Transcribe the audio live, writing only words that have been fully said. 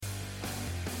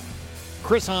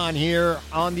Chris Hahn here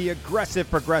on the Aggressive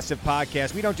Progressive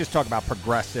Podcast. We don't just talk about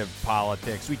progressive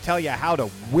politics. We tell you how to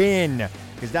win,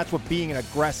 because that's what being an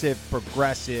aggressive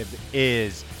progressive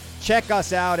is. Check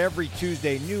us out every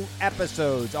Tuesday. New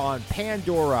episodes on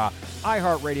Pandora,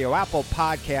 iHeartRadio, Apple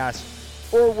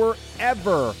Podcasts, or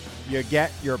wherever you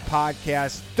get your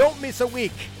podcasts. Don't miss a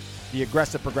week. The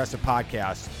Aggressive Progressive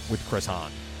Podcast with Chris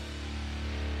Hahn.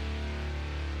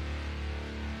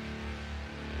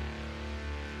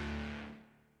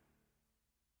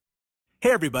 Hey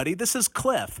everybody, this is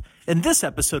Cliff. In this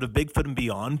episode of Bigfoot and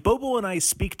Beyond, Bobo and I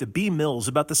speak to Bea Mills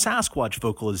about the Sasquatch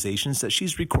vocalizations that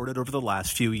she's recorded over the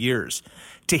last few years.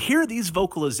 To hear these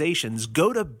vocalizations,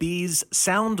 go to Bea's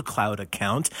SoundCloud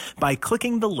account by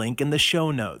clicking the link in the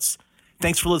show notes.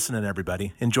 Thanks for listening,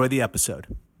 everybody. Enjoy the episode.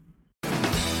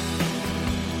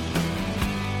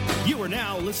 You are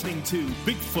now listening to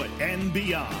Bigfoot and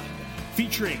Beyond,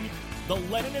 featuring the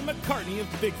Lennon and McCartney of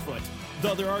Bigfoot,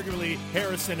 though they're arguably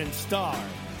Harrison and Starr,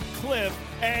 Cliff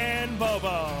and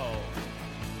Bobo.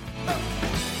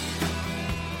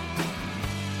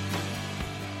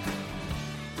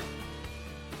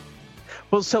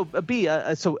 Well, so Bea,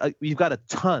 you've got a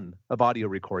ton of audio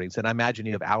recordings, and I imagine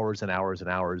you have hours and hours and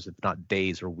hours, if not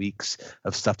days or weeks,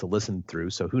 of stuff to listen through.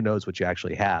 So who knows what you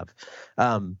actually have?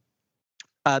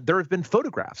 There have been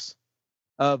photographs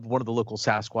of one of the local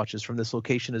Sasquatches from this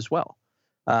location as well.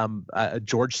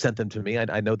 George sent them to me.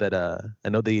 I know that I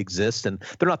know they exist, and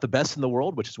they're not the best in the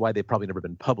world, which is why they've probably never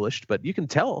been published. But you can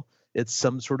tell it's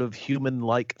some sort of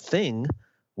human-like thing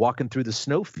walking through the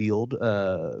snowfield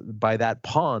by that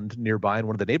pond nearby in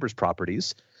one of the neighbors'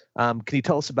 properties. Can you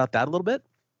tell us about that a little bit?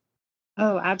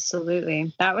 Oh,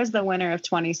 absolutely. That was the winter of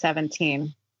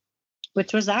 2017,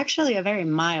 which was actually a very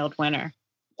mild winter.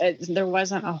 There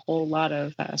wasn't a whole lot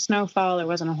of snowfall. There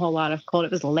wasn't a whole lot of cold.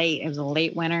 It was late. It was a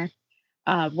late winter.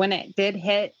 When it did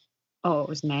hit, it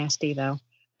was nasty though.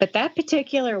 But that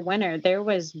particular winter, there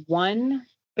was one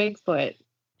Bigfoot,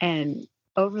 and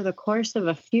over the course of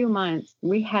a few months,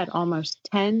 we had almost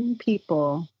 10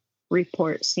 people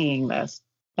report seeing this,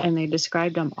 and they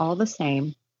described them all the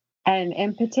same. And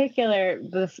in particular,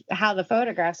 how the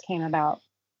photographs came about,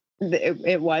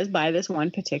 it was by this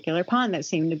one particular pond that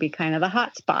seemed to be kind of the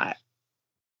hot spot,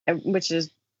 which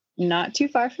is not too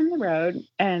far from the road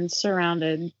and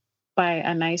surrounded by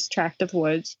a nice tract of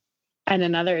woods and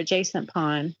another adjacent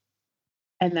pond,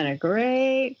 and then a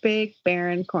great big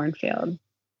barren cornfield.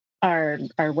 Our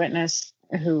witness,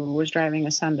 who was driving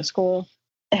his son to school,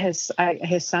 his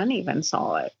son even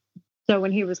saw it. So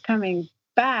when he was coming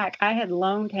back, I had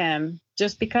loaned him,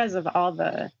 just because of all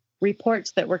the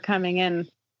reports that were coming in,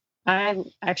 I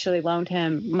actually loaned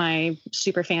him my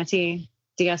super fancy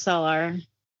DSLR.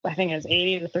 I think it was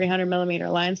 80 to 300 millimeter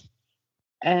lens,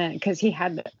 and because he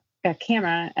had a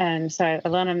camera, and so I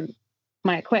loaned him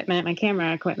my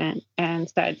camera equipment, and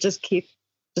said, just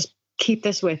keep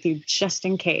this with you just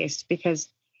in case, because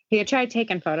he had tried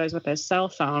taking photos with his cell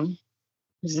phone,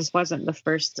 because this wasn't the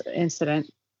first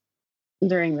incident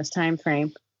during this time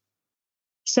frame.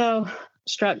 So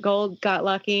struck gold, got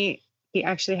lucky. He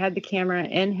actually had the camera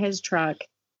in his truck,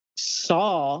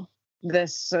 saw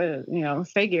this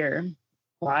figure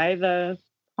by the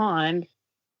pond.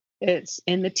 It's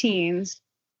in the teens.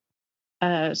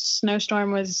 A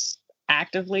snowstorm was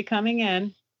actively coming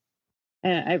in,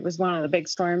 and it was one of the big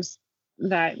storms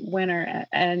that winter.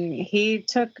 And he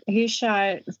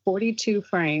shot 42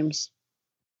 frames,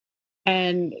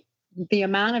 and the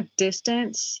amount of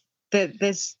distance that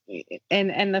this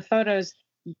and the photos,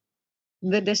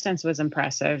 the distance was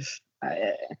impressive.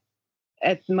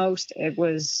 At most, it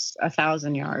was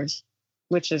 1,000 yards,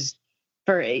 which is,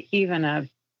 for even a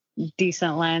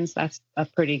decent lens, that's a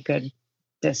pretty good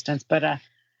distance. But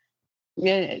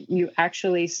you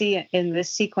actually see in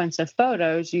this sequence of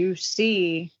photos, you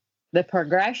see the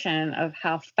progression of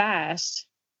how fast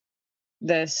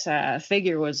this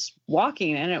figure was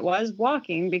walking. And it was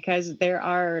walking because there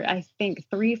are, I think,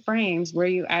 3 frames where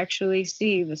you actually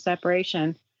see the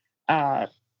separation of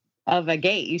a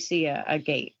gait. You see a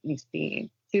gait. You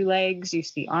see 2 legs, you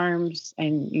see arms,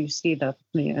 and you see the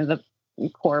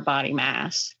core body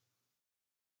mass.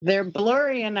 They're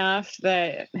blurry enough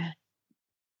that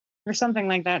for something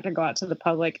like that to go out to the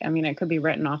public, I mean, it could be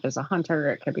written off as a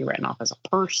hunter, it could be written off as a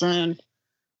person.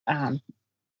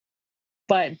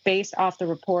 But based off the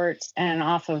reports and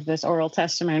off of this oral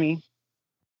testimony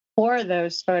for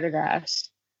those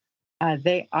photographs,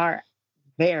 they are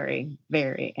very,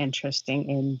 very interesting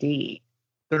indeed.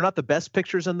 They're not the best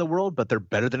pictures in the world, but they're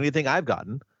better than anything I've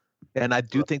gotten. And I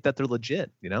do think that they're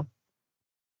legit, you know?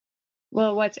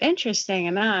 Well, what's interesting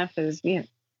enough is,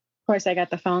 course, I got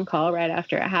the phone call right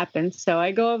after it happened. So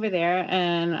I go over there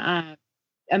and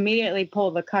immediately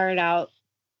pull the card out.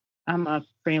 I'm a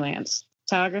freelance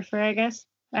photographer, I guess.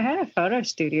 I had a photo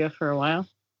studio for a while.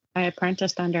 I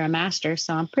apprenticed under a master,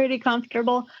 so I'm pretty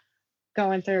comfortable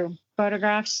going through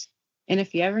photographs. And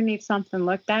if you ever need something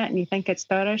looked at and you think it's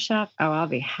Photoshop, I'll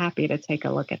be happy to take a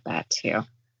look at that too.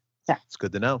 So It's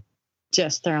good to know.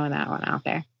 just throwing that one out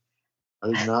there.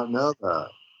 I did not know that.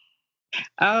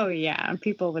 Oh, yeah. And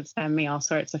people would send me all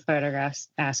sorts of photographs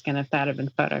asking if that had been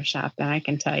Photoshopped. And I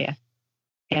can tell you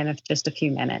in just a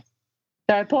few minutes.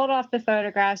 So I pulled off the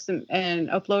photographs and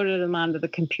uploaded them onto the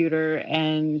computer.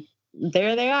 And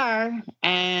there they are.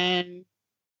 And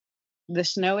the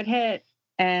snow had hit.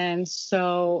 And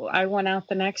so I went out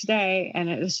the next day and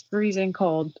it was freezing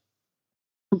cold.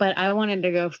 But I wanted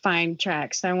to go find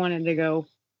tracks. I wanted to go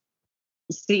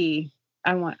see.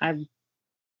 I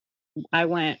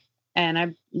went and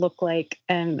I look like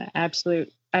an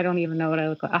absolute, I don't even know what I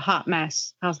look like, a hot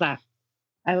mess. How's that?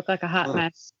 I look like a hot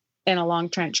mess in a long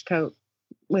trench coat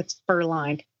with fur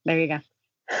lined. There you go.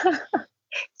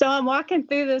 So I'm walking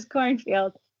through this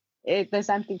cornfield, this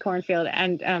empty cornfield,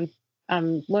 and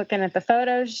I'm looking at the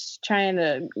photos, trying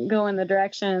to go in the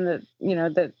direction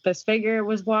that this figure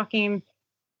was walking.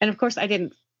 And of course, I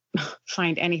didn't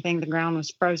find anything. The ground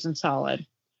was frozen solid.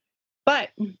 But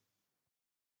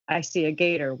I see a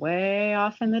gator way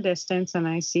off in the distance, and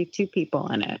I see two people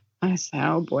in it. I say,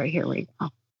 oh boy, here we go.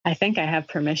 I think I have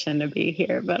permission to be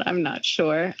here, but I'm not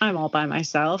sure. I'm all by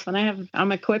myself, and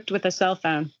I'm equipped with a cell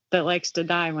phone that likes to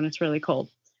die when it's really cold.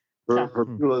 For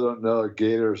people that don't know, a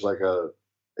gator is like a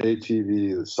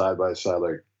ATV side by side,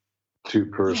 like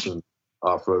two-person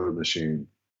off-road machine.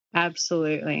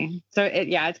 Absolutely. So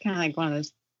it's kind of like one of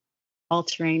those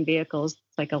all-terrain vehicles.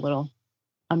 It's like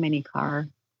a mini car.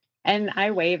 And I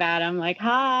wave at them like,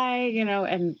 hi,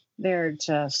 and they're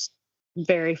just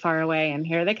very far away. And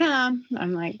here they come.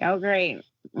 I'm like, oh, great.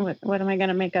 What am I going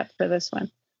to make up for this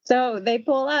one? So they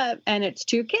pull up and it's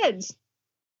two kids,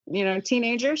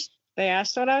 teenagers. They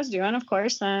asked what I was doing, of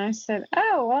course. And I said,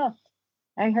 oh, well,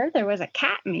 I heard there was a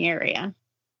cat in the area.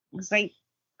 I was like,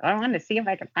 I wanted to see if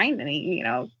I could find any,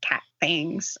 cat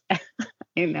things.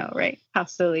 Right? How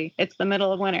silly. It's the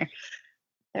middle of winter.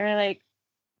 They were like,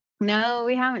 no,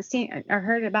 we haven't seen or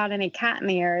heard about any cat in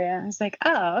the area. I was like,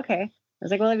 oh, okay. I was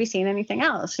like, well, have you seen anything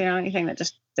else? Anything that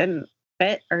just didn't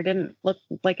fit or didn't look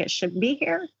like it should be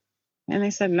here? And they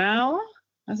said, no.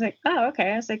 I was like, oh,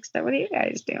 okay. I was like, so what are you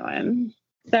guys doing?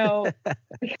 So,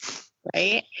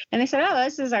 right. And they said, oh,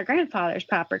 this is our grandfather's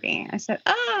property. I said,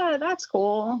 oh, that's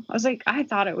cool. I was like, I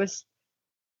thought it was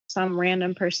some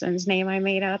random person's name I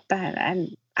made up.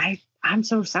 And I'm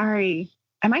so sorry.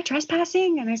 Am I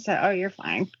trespassing? And I said, oh, you're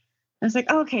fine. I was like,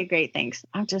 oh, okay, great. Thanks.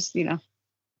 I'll just,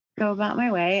 go about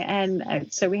my way.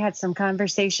 And so we had some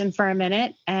conversation for a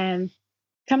minute and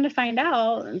come to find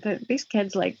out that these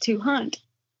kids like to hunt.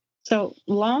 So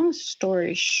long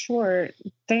story short,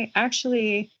 they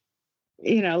actually,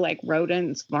 like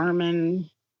rodents, vermin,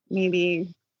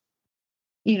 maybe,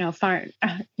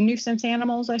 nuisance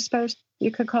animals, I suppose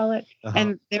you could call it.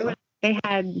 Uh-huh. And they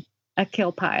had a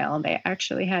kill pile. They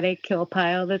actually had a kill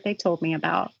pile that they told me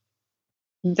about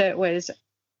that was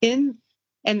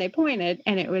and they pointed,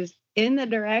 and it was in the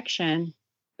direction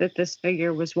that this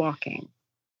figure was walking.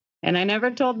 And I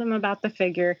never told them about the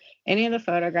figure, any of the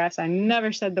photographs. I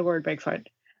never said the word Bigfoot.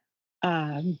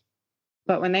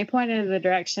 But when they pointed in the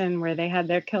direction where they had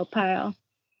their kill pile,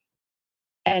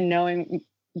 and knowing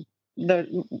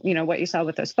what you saw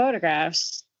with those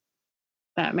photographs,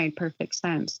 that made perfect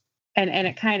sense. And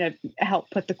it kind of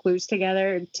helped put the clues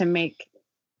together to make,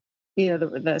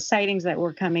 the sightings that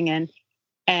were coming in.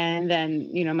 And then,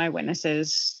 my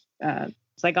witnesses,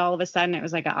 it's like all of a sudden it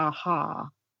was like, aha.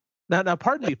 Now,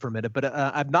 pardon me for a minute, but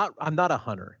I'm not a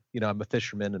hunter. I'm a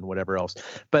fisherman and whatever else.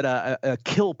 But a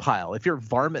kill pile, if you're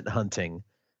varmint hunting,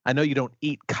 I know you don't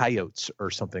eat coyotes or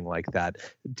something like that.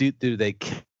 Do they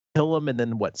kill them and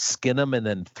then skin them and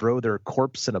then throw their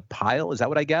corpse in a pile? Is that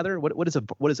what I gather? What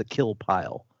is a kill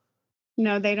pile?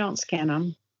 No, they don't skin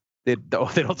them. They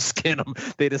don't skin them.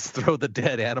 They just throw the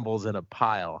dead animals in a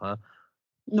pile, huh?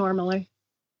 Normally.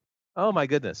 Oh my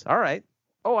goodness. All right.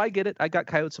 Oh, I get it. I got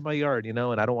coyotes in my yard, and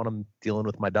I don't want them dealing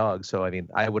with my dog. So,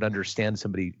 I would understand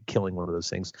somebody killing one of those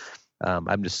things.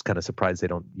 I'm just kind of surprised they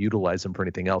don't utilize them for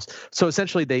anything else. So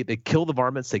essentially they kill the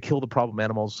varmints, they kill the problem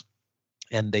animals,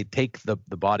 and they take the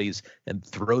bodies and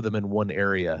throw them in one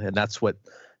area. And that's what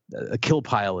a kill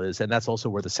pile is. And that's also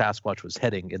where the Sasquatch was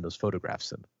heading in those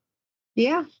photographs.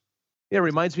 Yeah. Yeah, it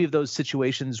reminds me of those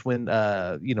situations when,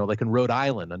 like in Rhode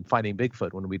Island on Finding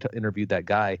Bigfoot, when we interviewed that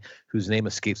guy whose name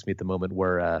escapes me at the moment,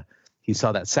 where he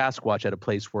saw that Sasquatch at a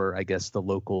place where I guess the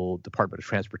local Department of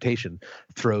Transportation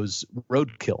throws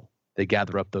roadkill. They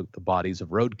gather up the bodies of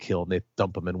roadkill and they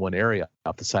dump them in one area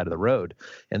off the side of the road.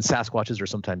 And Sasquatches are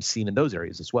sometimes seen in those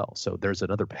areas as well. So there's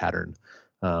another pattern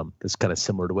that's kind of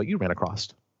similar to what you ran across.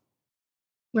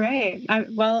 Right.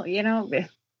 Well,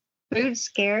 food's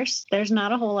scarce. There's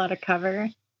not a whole lot of cover.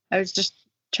 I was just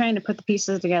trying to put the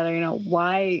pieces together.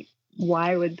 Why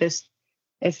would this,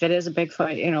 if it is a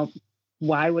Bigfoot,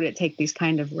 why would it take these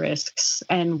kind of risks,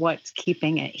 and what's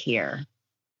keeping it here?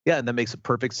 Yeah, and that makes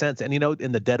perfect sense. And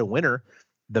in the dead of winter,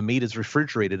 the meat is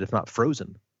refrigerated, if not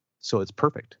frozen, so it's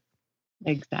perfect.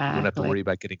 Exactly. You don't have to worry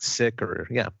about getting sick or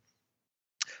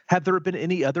Have there been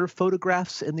any other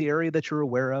photographs in the area that you're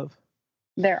aware of?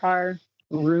 There are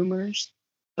rumors,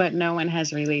 but no one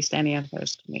has released any of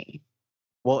those to me.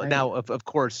 Well, now, of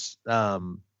course,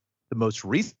 the most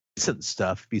recent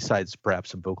stuff, besides perhaps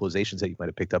some vocalizations that you might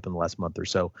have picked up in the last month or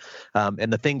so,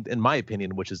 and the thing, in my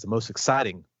opinion, which is the most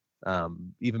exciting,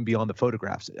 even beyond the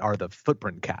photographs, are the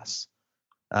footprint casts.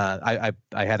 I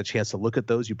had a chance to look at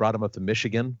those. You brought them up to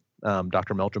Michigan.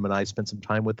 Dr. Meldrum and I spent some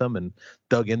time with them and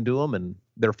dug into them, and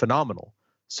they're phenomenal.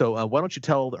 So why don't you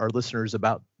tell our listeners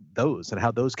about those and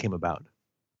how those came about?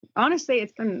 Honestly,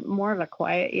 it's been more of a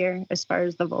quiet year as far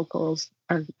as the vocals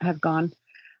have gone.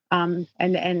 And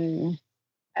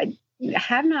I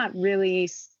have not really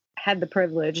had the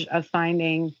privilege of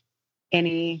finding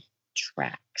any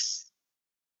tracks.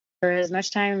 For as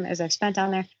much time as I've spent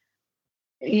down there,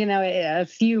 a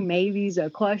few maybes, a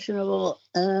questionable,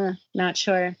 not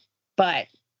sure. But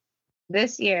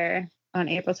this year on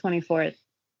April 24th,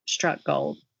 struck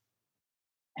gold.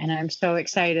 And I'm so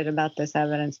excited about this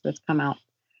evidence that's come out.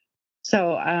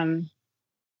 So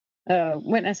a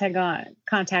witness had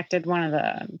contacted one of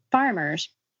the farmers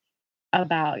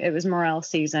about, it was morel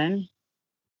season.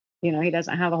 He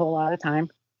doesn't have a whole lot of time.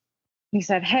 He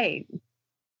said, "Hey,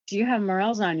 do you have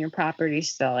morels on your property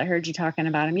still? I heard you talking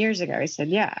about them years ago." He said,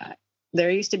 "Yeah, there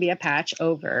used to be a patch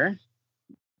over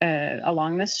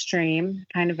along the stream,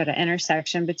 kind of at an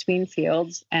intersection between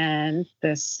fields and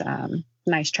this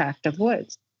nice tract of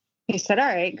woods." He said, "All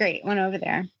right, great." Went over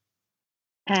there.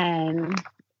 And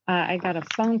I got a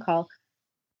phone call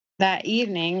that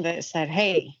evening that said,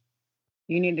 "Hey,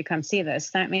 you need to come see this."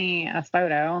 Sent me a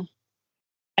photo.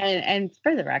 And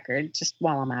for the record, just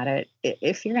while I'm at it,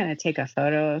 if you're going to take a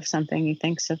photo of something you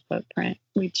think's a footprint,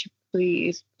 would you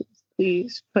please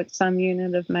put some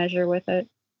unit of measure with it?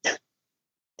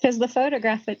 Because the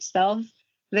photograph itself,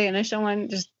 the initial one,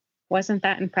 just wasn't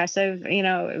that impressive.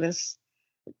 It was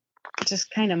just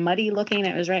kind of muddy looking.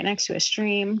 It was right next to a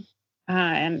stream.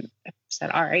 And I said,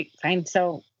 "All right, fine."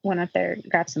 So went up there,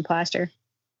 grabbed some plaster,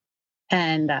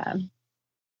 and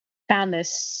found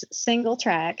this single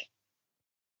track.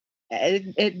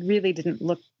 It really didn't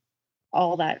look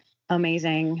all that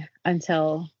amazing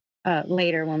until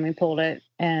later when we pulled it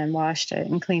and washed it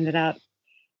and cleaned it up.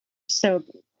 So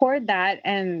poured that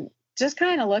and just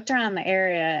kind of looked around the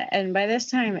area. And by this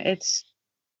time, it's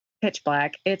pitch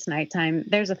black. It's nighttime.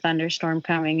 There's a thunderstorm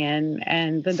coming in,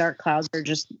 and the dark clouds are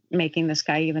just making the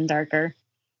sky even darker.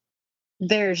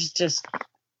 There's just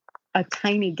a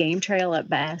tiny game trail at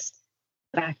best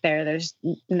back there. There's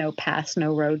no paths,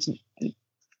 no roads,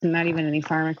 not even any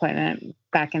farm equipment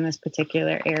back in this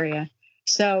particular area.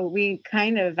 So we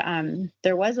kind of,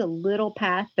 there was a little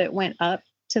path that went up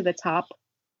to the top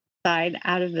side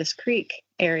out of this creek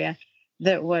area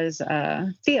that was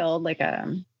a field, like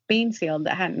a bean field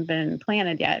that hadn't been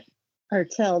planted yet or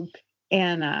tilled.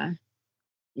 And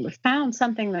we found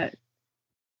something that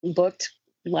looked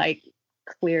like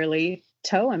clearly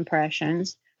toe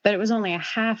impressions, but it was only a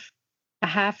half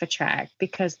a track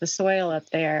because the soil up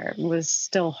there was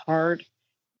still hard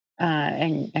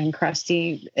and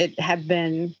crusty. It had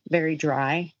been very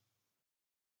dry.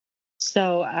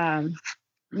 So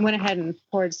went ahead and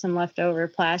poured some leftover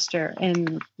plaster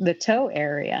in the toe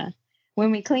area.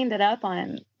 When we cleaned it up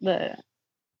on the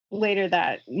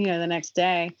next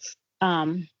day,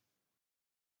 and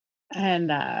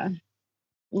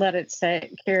let it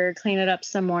sit, cure, clean it up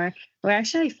some more, we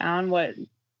actually found what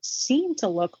seemed to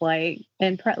look like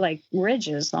like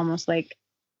ridges, almost like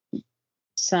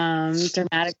some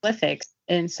dramatic lithics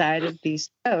inside of these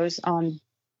toes on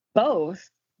both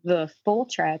the full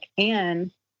track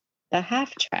and the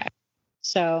half track.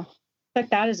 So took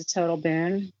that as a total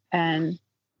boon. And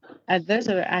those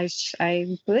are,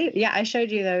 I believe, I showed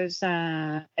you those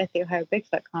at the Ohio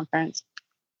Bigfoot conference.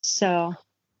 So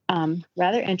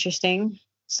rather interesting.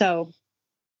 So,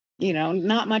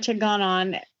 not much had gone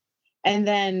on. And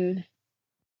then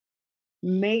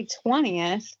May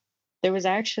 20th, there was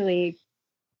actually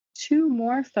 2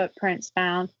 more footprints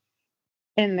found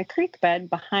in the creek bed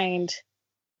behind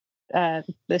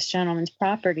this gentleman's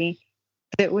property,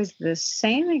 it was the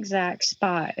same exact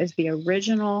spot as the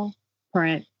original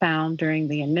print found during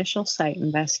the initial site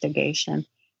investigation.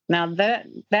 Now that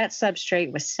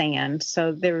substrate was sand,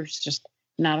 so there was just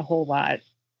not a whole lot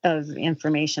of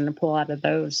information to pull out of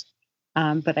those.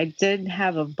 But I did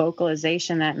have a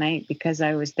vocalization that night because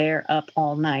I was there up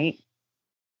all night,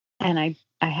 and I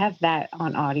have that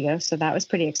on audio, so that was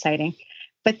pretty exciting.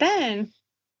 But then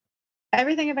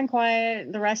everything had been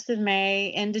quiet the rest of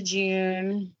May, into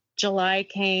June, July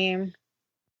came,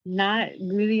 not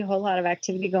really a whole lot of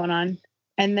activity going on.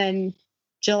 And then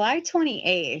July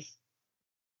 28th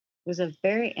was a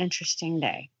very interesting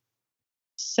day.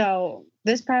 So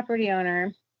this property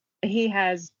owner, he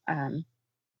has,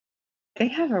 they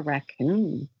have a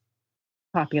raccoon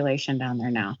population down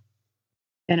there now,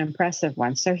 an impressive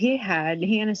one. So he and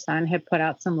his son had put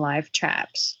out some live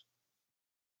traps,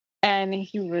 and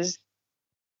he was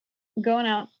going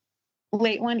out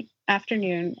late one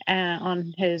afternoon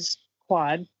on his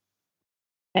quad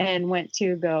and went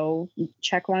to go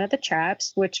check one of the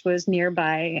traps, which was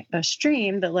nearby a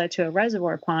stream that led to a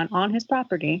reservoir pond on his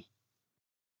property,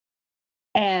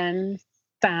 and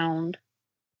found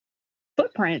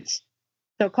footprints.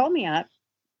 So called me up,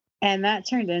 and that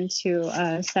turned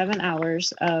into 7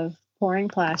 hours of pouring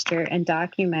plaster and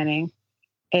documenting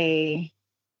a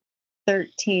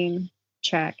 13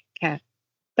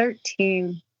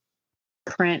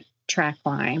 print track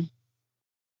line,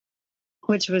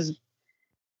 which was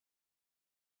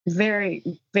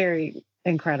very, very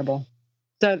incredible.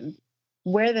 So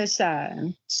where this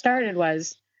started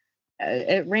was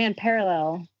it ran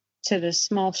parallel to this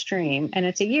small stream, and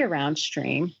it's a year-round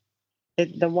stream.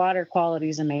 The water quality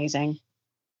is amazing.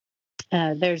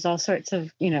 There's all sorts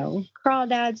of,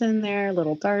 crawdads in there,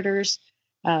 little darters,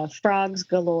 frogs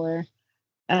galore.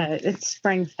 It's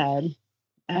spring-fed.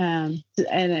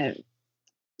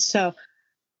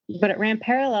 But it ran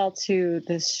parallel to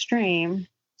the stream.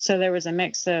 So there was a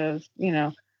mix of,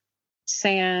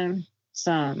 sand,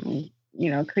 some,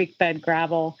 creek bed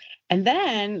gravel. And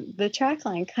then the track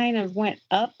line kind of went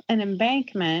up an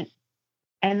embankment,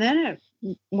 and then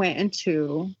it went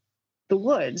into the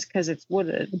woods because it's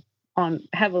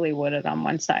heavily wooded on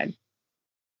one side.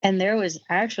 And there was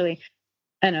actually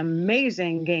an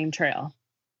amazing game trail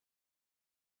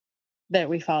that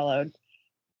we followed.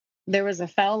 There was a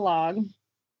fell log,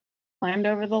 climbed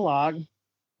over the log.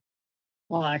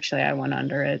 Well, actually, I went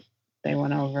under it. They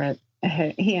went over it.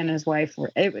 He and his wife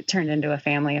it turned into a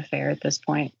family affair at this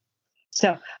point.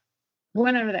 So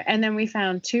went over there. And then we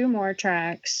found 2 more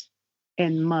tracks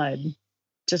in mud,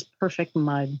 just perfect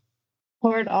mud.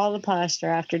 Poured all the plaster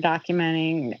after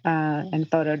documenting and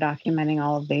photo documenting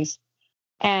all of these.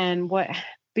 And what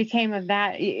became of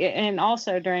that, and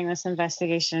also during this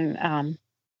investigation,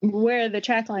 where the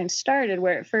track line started,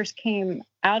 where it first came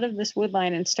out of this wood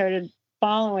line and started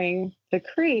following the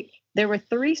creek, there were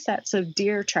 3 sets of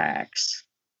deer tracks.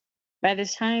 By the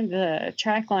time the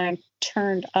track line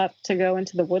turned up to go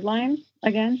into the wood line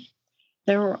again,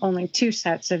 there were only 2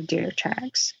 sets of deer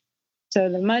tracks. So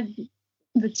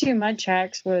the 2 mud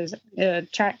tracks was a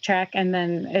track, and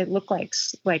then it looked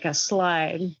like a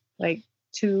slide, like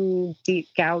 2 deep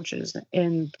gouges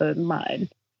in the mud.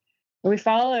 We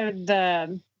followed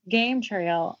the game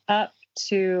trail up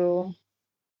to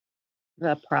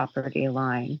the property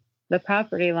line. The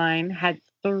property line had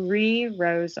 3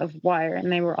 rows of wire,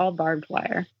 and they were all barbed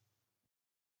wire.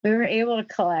 We were able to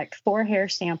collect 4 hair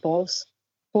samples,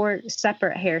 4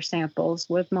 separate hair samples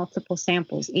with multiple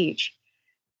samples each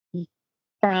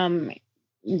from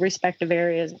respective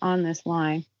areas on this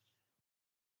line.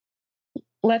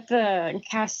 Let the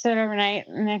cast sit overnight.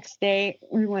 The next day,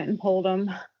 we went and pulled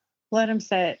them, let them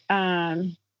sit,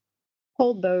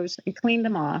 pulled those and cleaned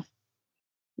them off.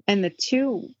 And the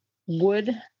two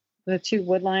wood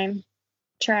line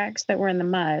tracks that were in the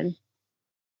mud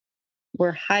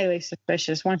were highly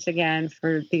suspicious, once again,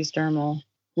 for these dermal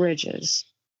ridges,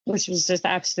 which was just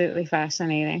absolutely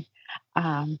fascinating.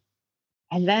 And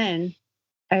then,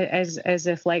 as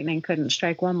if lightning couldn't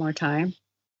strike one more time,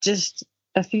 just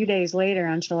a few days later,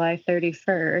 on July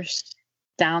 31st,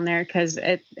 down there, because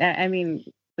the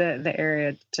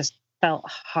area just felt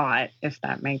hot, if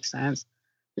that makes sense.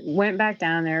 Went back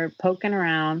down there, poking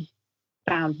around,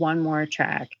 found one more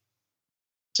track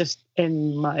just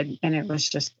in mud, and it was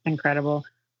just incredible.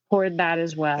 Poured that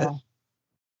as well.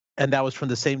 And that was from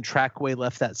the same trackway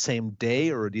left that same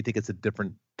day, or do you think it's a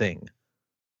different thing?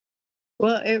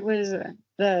 Well, it was,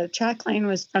 the track line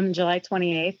was from July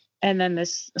 28th, and then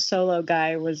this solo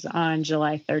guy was on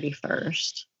July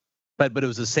 31st. But it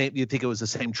was the same. You think it was the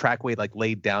same trackway, like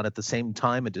laid down at the same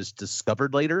time and just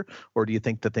discovered later, or do you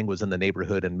think the thing was in the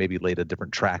neighborhood and maybe laid a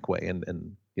different trackway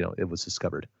and it was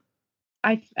discovered?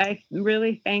 I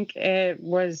really think it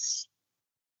was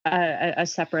a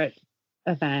separate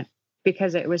event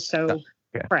because it was so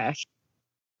fresh.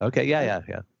 Okay. Yeah.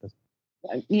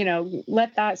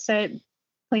 Let that sit,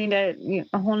 cleaned it,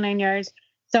 a whole 9 yards.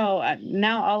 So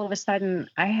now all of a sudden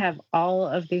I have all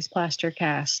of these plaster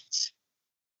casts.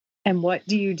 And what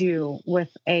do you do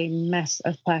with a mess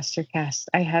of plaster casts?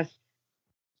 I have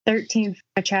 13 from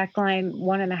a track line,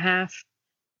 1.5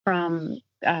 from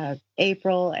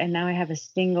April, and now I have a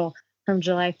single from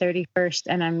July 31st.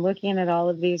 And I'm looking at all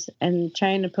of these and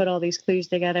trying to put all these clues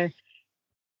together.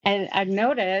 And I've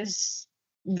noticed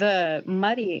the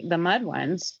mud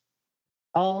ones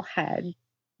all had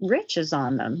riches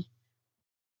on them.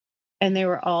 And they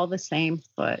were all the same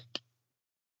foot.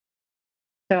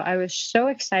 So I was so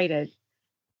excited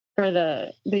for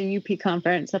the UP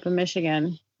conference up in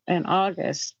Michigan in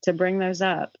August to bring those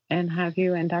up and have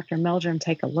you and Dr. Meldrum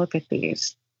take a look at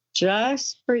these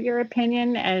just for your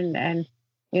opinion and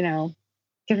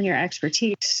given your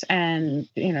expertise and,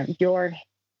 your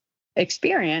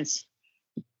experience,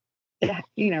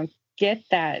 get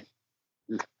that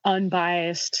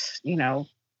unbiased,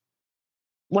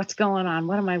 what's going on?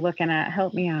 What am I looking at?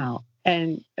 Help me out.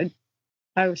 And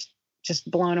I was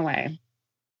just blown away.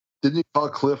 Didn't you call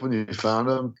Cliff when you found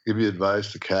him? Give you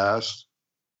advice to cast?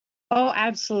 Oh,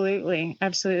 absolutely.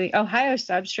 Absolutely. Ohio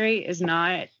substrate is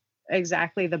not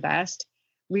exactly the best.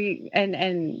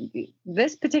 And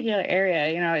this particular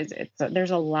area, there's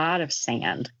a lot of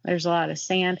sand. There's a lot of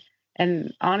sand.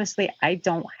 And honestly, I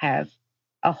don't have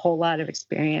a whole lot of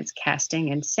experience casting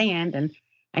in sand. And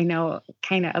I know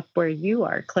kind of up where you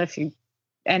are, Cliff,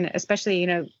 and especially,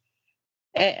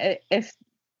 if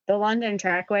the London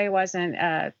Trackway wasn't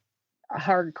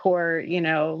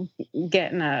hardcore,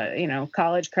 getting a,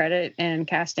 college credit in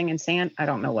casting in sand, I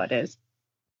don't know what is.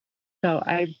 So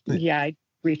I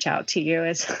reach out to you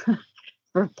as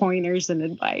for pointers and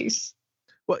advice.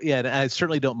 Well, yeah, and I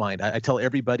certainly don't mind. I tell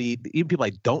everybody, even people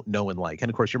I don't know and like, and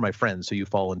of course you're my friend, so you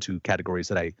fall into categories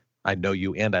that I know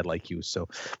you and I like you. So,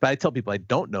 but I tell people I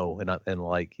don't know and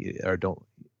like, or don't,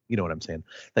 you know what I'm saying?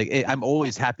 Like, I'm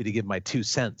always happy to give my 2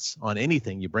 cents on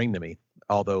anything you bring to me.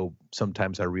 Although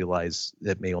sometimes I realize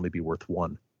it may only be worth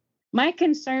 1. My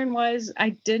concern was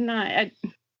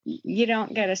you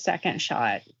don't get a second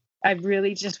shot. I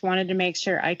really just wanted to make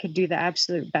sure I could do the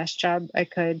absolute best job I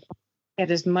could,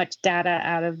 get as much data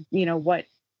out of, what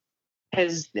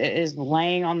is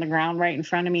laying on the ground right in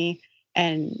front of me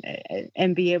and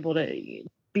be able to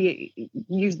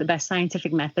use the best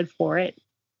scientific method for it.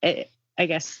 I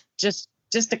guess just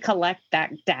to collect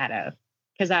that data,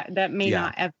 because that may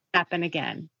not ever happen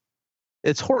again.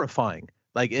 It's horrifying.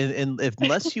 Like,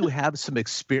 unless you have some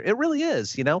experience, it really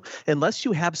is, unless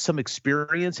you have some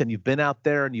experience and you've been out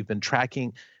there and you've been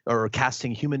tracking or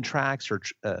casting human tracks or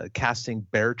casting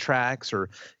bear tracks or,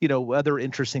 other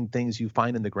interesting things you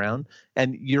find in the ground,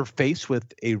 and you're faced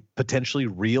with a potentially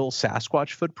real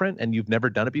Sasquatch footprint and you've never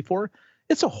done it before,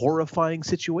 it's a horrifying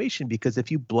situation because if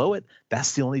you blow it,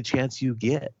 that's the only chance you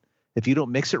get. If you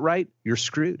don't mix it right, you're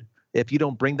screwed. If you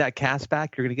don't bring that cast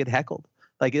back, you're going to get heckled.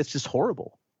 Like, it's just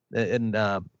horrible. And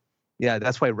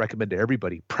that's why I recommend to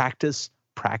everybody, practice.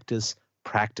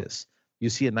 You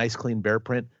see a nice clean bear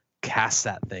print, cast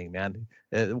that thing, man.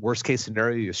 Worst case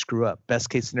scenario, you screw up. Best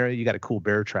case scenario, you got a cool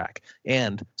bear track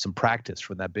and some practice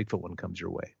when that Bigfoot one comes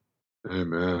your way.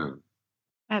 Amen.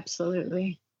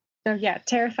 Absolutely. So yeah,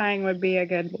 terrifying would be a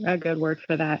good word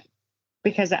for that,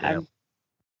 because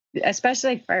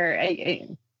especially for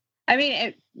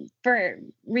for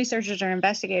researchers or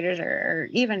investigators or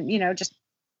even just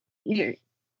your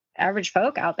average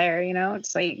folk out there,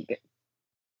 it's like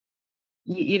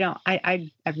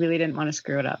I really didn't want to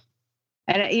screw it up.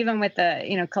 And even with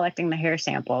the collecting the hair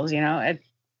samples,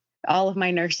 all of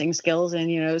my nursing skills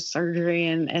and surgery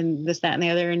and this, that, and the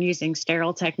other, and using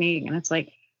sterile technique, and it's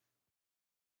like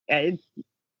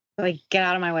get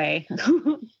out of my way.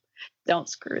 Don't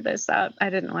screw this up. I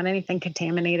didn't want anything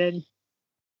contaminated.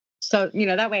 So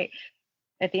that way,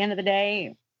 at the end of the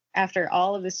day, after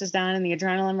all of this is done and the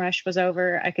adrenaline rush was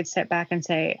over, I could sit back and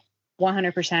say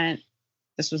 100%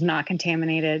 this was not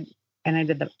contaminated and I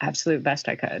did the absolute best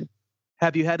I could.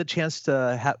 Have you had a chance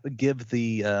to give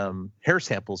the hair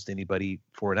samples to anybody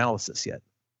for analysis yet?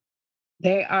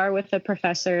 They are with a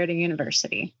professor at a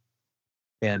university.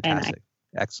 Fantastic.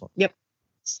 Excellent. Yep.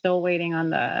 Still waiting on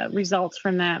the results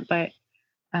from that, but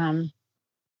I'm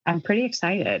pretty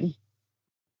excited.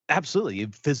 Absolutely.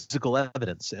 Physical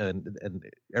evidence, and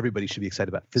everybody should be excited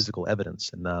about physical evidence.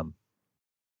 And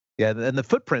Yeah, and the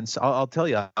footprints, I'll tell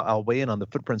you, I'll weigh in on the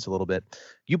footprints a little bit.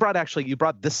 You brought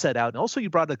this set out, and also you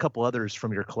brought a couple others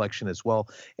from your collection as well,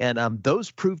 and those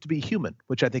proved to be human,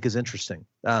 which I think is interesting.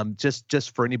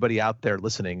 Just for anybody out there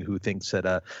listening who thinks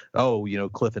that,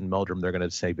 Cliff and Meldrum, they're going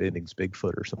to say anything's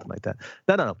Bigfoot or something like that.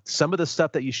 No. Some of the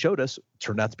stuff that you showed us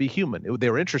turned out to be human. They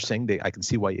were interesting. I can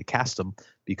see why you cast them,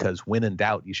 because when in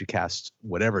doubt, you should cast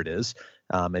whatever it is,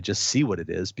 and just see what it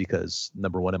is, because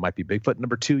number one, it might be Bigfoot.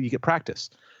 Number two, you get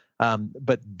practice.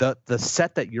 But the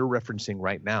set that you're referencing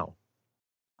right now,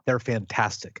 they're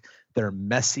fantastic. They're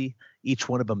messy. Each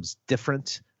one of them's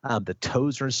different. The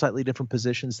toes are in slightly different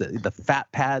positions. The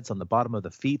fat pads on the bottom of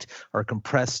the feet are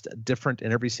compressed different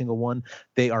in every single one.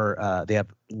 They have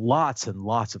lots and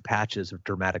lots of patches of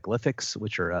dermatoglyphics,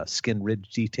 which are skin ridge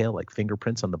detail, like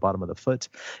fingerprints on the bottom of the foot.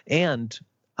 And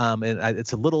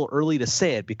it's a little early to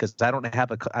say it because I don't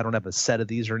have a set of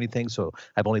these or anything. So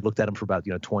I've only looked at them for about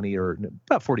 20 or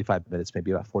about 45 minutes,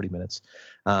 maybe about 40 minutes.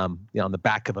 On the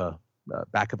back of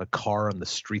a car on the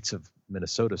streets of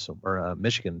Minnesota or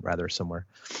Michigan rather somewhere.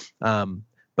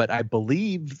 But I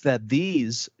believe that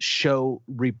these show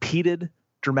repeated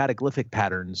dermatoglyphic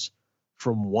patterns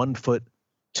from one foot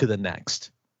to the next.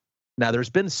 Now, there's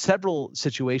been several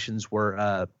situations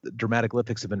where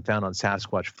dermatoglyphics have been found on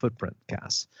Sasquatch footprint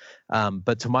casts.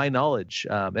 But to my knowledge,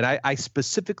 and I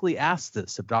specifically asked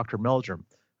this of Dr. Meldrum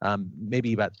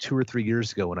maybe about 2 or 3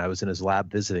 years ago when I was in his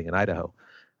lab visiting in Idaho.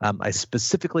 I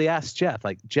specifically asked Jeff,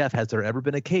 Jeff, has there ever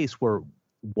been a case where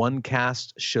one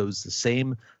cast shows the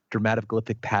same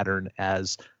dermatoglyphic pattern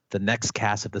as the next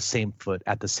cast of the same foot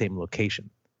at the same location?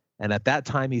 And at that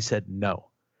time, he said no.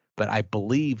 But I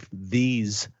believe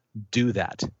these do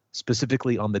that,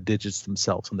 specifically on the digits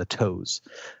themselves, on the toes.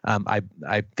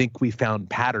 I think we found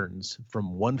patterns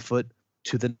from one foot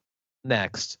to the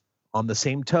next on the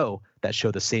same toe that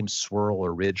show the same swirl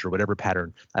or ridge or whatever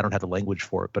pattern. I don't have the language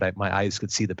for it, but my eyes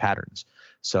could see the patterns.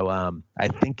 So I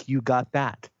think you got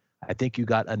that. I think you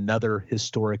got another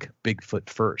historic Bigfoot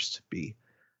first, B.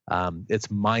 It's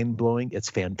mind-blowing. It's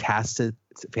fantastic.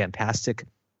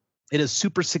 It is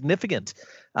super significant.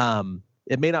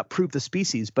 It may not prove the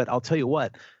species, but I'll tell you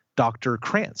what, Dr.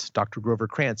 Grover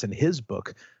Krantz, in his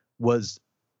book, was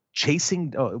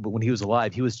chasing, when he was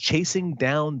alive, he was chasing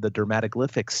down the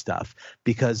dermatoglyphic stuff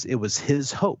because it was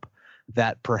his hope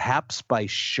that perhaps by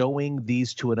showing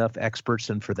these to enough experts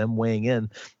and for them weighing in,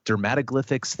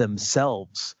 dermatoglyphics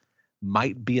themselves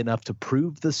might be enough to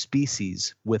prove the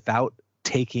species without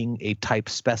taking a type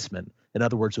specimen. In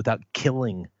other words, without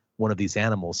killing one of these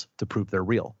animals to prove they're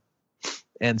real.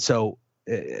 And so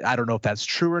I don't know if that's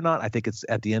true or not. I think it's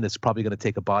at the end, it's probably going to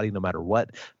take a body no matter what.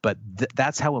 But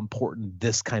that's how important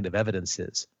this kind of evidence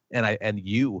is. And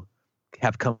you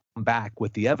have come back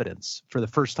with the evidence for the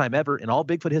first time ever in all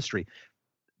Bigfoot history.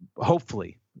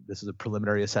 Hopefully, this is a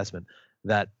preliminary assessment,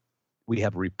 that we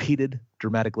have repeated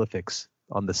dermatoglyphics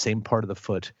on the same part of the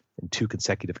foot in 2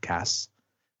 consecutive casts.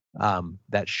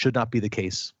 That should not be the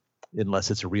case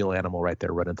unless it's a real animal right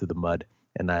there running through the mud.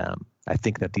 And I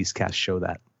think that these casts show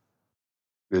that.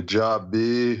 Good job,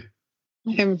 B.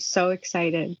 I'm so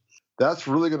excited. That's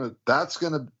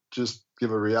gonna just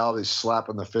give a reality slap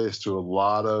in the face to a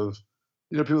lot of,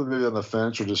 people maybe on the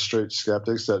fence or just straight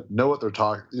skeptics that know what they're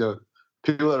talking.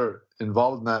 People that are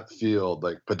involved in that field,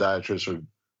 like podiatrists or,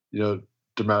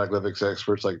 dermatoglyphics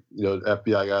experts, like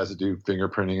FBI guys that do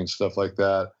fingerprinting and stuff like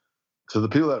that. So the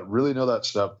people that really know that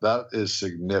stuff, that is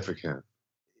significant.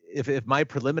 If my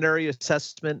preliminary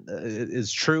assessment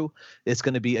is true, it's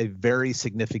going to be a very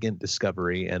significant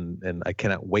discovery, and I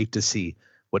cannot wait to see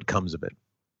what comes of it.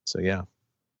 So, yeah.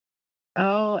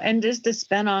 Oh, and just to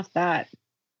spin off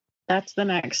that's the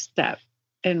next step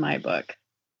in my book.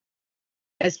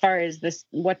 As far as this,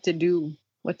 what to do.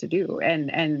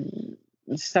 And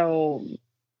so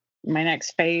my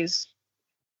next phase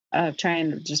of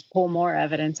trying to just pull more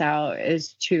evidence out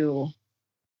is to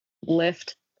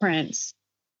lift prints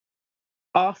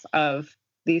off of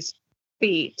these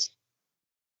feet,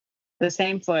 the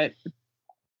same foot,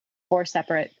 4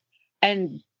 separate,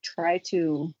 and try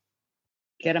to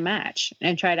get a match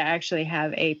and try to actually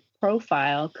have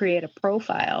create a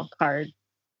profile card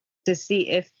to see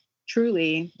if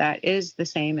truly that is the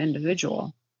same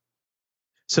individual.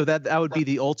 So that would be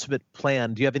the ultimate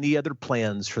plan. Do you have any other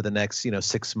plans for the next,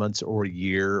 6 months or a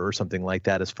year or something like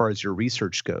that, as far as your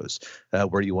research goes,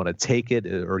 where you want to take it,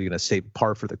 or are you going to say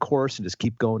par for the course and just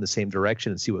keep going the same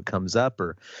direction and see what comes up?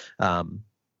 Or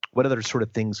what other sort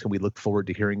of things can we look forward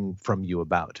to hearing from you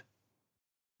about?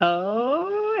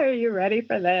 Oh, are you ready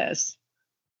for this?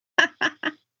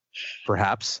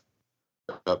 Perhaps.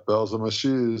 Got bells on my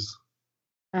shoes.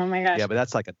 Oh my gosh. Yeah, but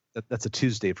that's a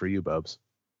Tuesday for you, Bubs.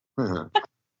 So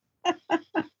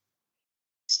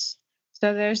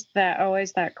there's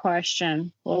always that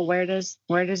question. Well, where does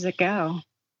it go?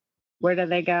 Where do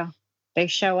they go? They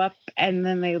show up and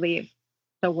then they leave.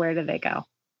 So where do they go?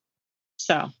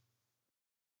 So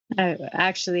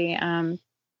actually,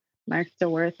 Mark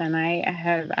DeWerth and I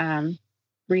have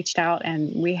reached out,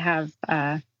 and we have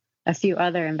a few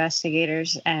other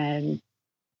investigators, and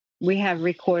we have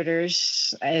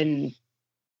recorders in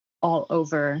all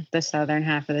over the southern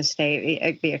half of the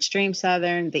state, the extreme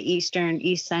southern, the eastern,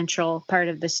 east central part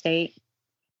of the state.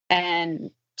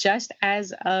 And just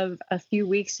as of a few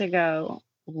weeks ago,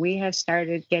 we have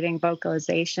started getting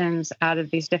vocalizations out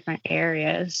of these different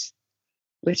areas,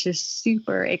 which is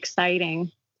super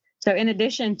exciting. So in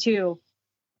addition to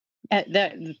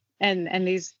and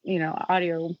these,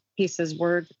 audio pieces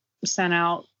were sent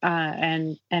out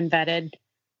and vetted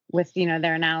with,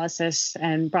 their analysis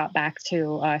and brought back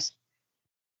to us,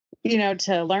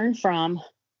 to learn from.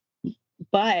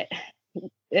 But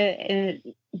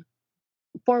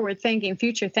forward thinking,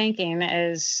 future thinking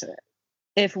is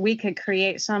if we could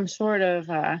create some sort of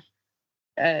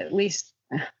at least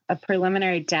a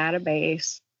preliminary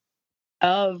database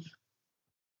of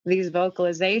these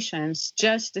vocalizations,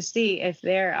 just to see if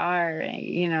there are,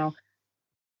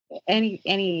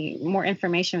 any more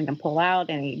information we can pull out,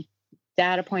 any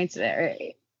data points there.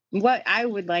 What I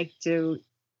would like to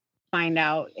find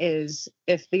out is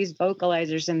if these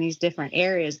vocalizers in these different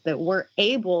areas that we're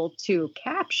able to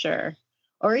capture,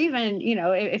 or even,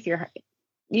 if you're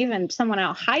even someone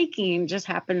out hiking just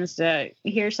happens to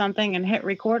hear something and hit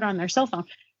record on their cell phone,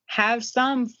 have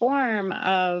some form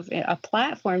of a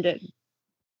platform to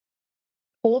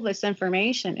pull this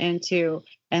information into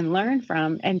and learn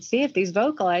from and see if these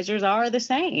vocalizers are the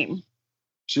same.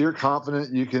 So you're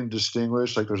confident you can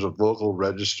distinguish, like there's a vocal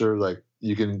register, like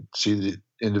you can see the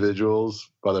individuals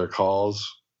by their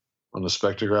calls on the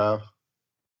spectrograph?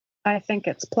 I think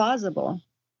it's plausible.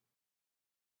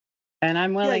 And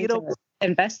I'm willing to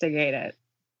investigate it.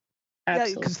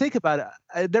 Absolutely. Yeah, because think about it.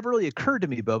 It never really occurred to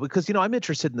me, Bo, because, I'm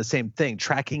interested in the same thing,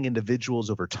 tracking individuals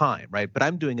over time, right? But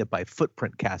I'm doing it by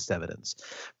footprint cast evidence.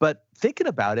 But thinking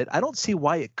about it, I don't see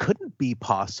why it couldn't be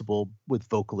possible with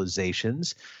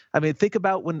vocalizations. I mean, think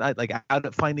about when out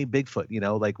at Finding Bigfoot,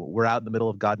 like we're out in the middle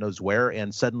of God knows where,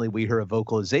 and suddenly we hear a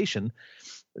vocalization.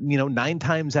 9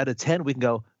 times out of 10, we can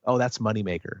go, oh, that's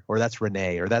Moneymaker, or that's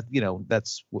Renee, or that's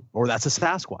a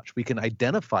Sasquatch. We can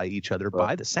identify each other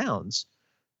by the sounds.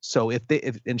 So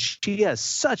and she has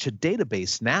such a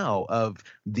database now of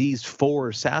these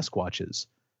 4 Sasquatches,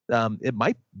 it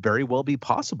might very well be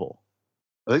possible.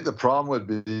 I think the problem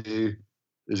would be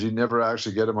is you never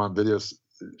actually get them on videos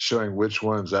showing which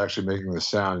one's actually making the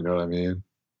sound. You know what I mean?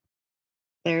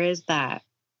 There is that.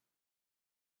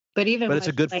 But it's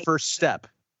a good first step.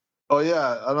 Oh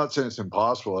yeah, I'm not saying it's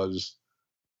impossible.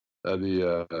 That'd be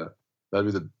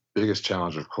the biggest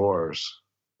challenge, of course.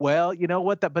 Well, you know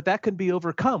what? But that can be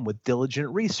overcome with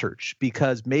diligent research,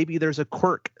 because maybe there's a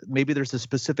quirk, maybe there's a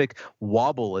specific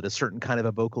wobble at a certain kind of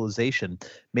a vocalization,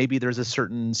 maybe there's a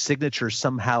certain signature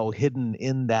somehow hidden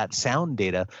in that sound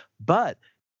data. But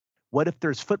what if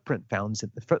there's footprint finds in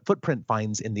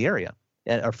the area,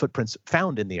 or footprints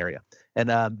found in the area,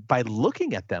 and by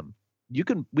looking at them,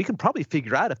 we can probably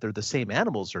figure out if they're the same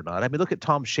animals or not. I mean, look at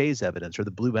Tom Shea's evidence or the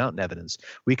Blue Mountain evidence.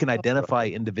 We can identify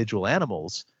individual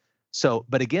animals. So,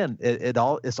 but again, it's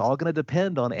all going to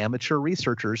depend on amateur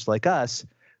researchers like us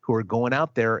who are going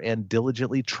out there and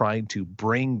diligently trying to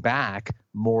bring back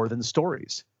more than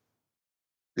stories.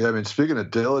 Yeah, I mean, speaking of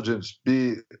diligence,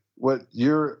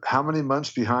 how many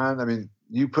months behind? I mean,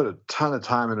 you put a ton of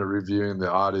time into reviewing the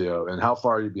audio, and how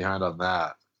far are you behind on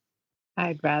that?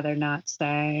 I'd rather not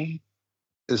say.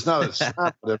 It's not a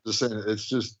snap, but I'm just saying, it's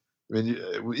just, I mean,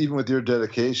 even with your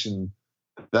dedication,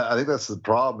 I think that's the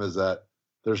problem, is that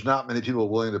there's not many people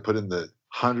willing to put in the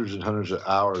hundreds and hundreds of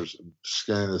hours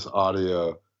scanning this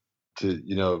audio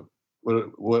to,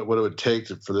 what it would take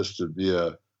for this to be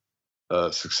a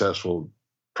successful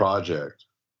project.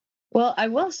 Well, I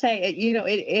will say,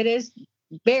 it is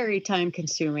very time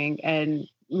consuming, and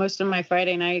most of my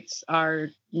Friday nights are,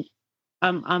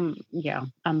 I'm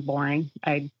boring.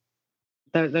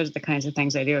 Those are the kinds of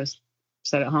things I do, is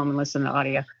sit at home and listen to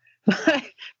audio.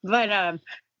 but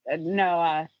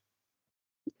no,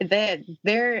 that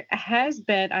there has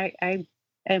been, I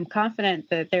am confident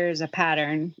that there is a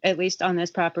pattern, at least on this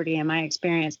property in my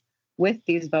experience, with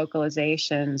these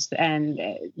vocalizations. And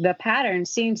the pattern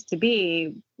seems to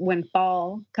be when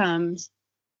fall comes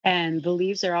and the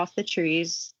leaves are off the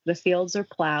trees, the fields are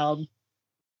plowed,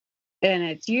 and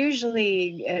it's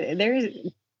usually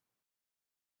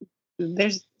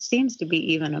there seems to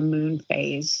be even a moon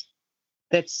phase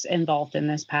that's involved in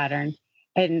this pattern.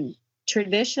 And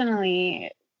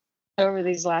traditionally, over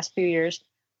these last few years,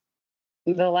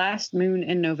 the last moon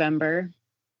in November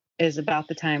is about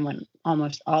the time when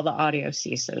almost all the audio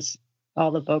ceases,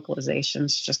 all the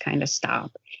vocalizations just kind of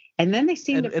stop, and then they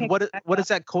seem to. And what does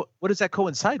that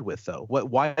coincide with, though?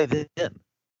 Why then?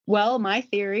 Well, my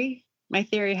theory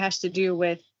has to do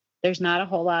with there's not a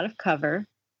whole lot of cover.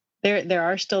 There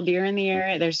are still deer in the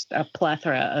area. There's a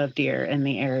plethora of deer in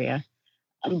the area,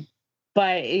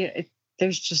 but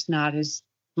there's just not as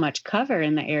much cover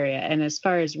in the area. And as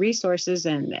far as resources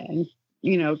and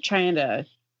trying to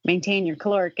maintain your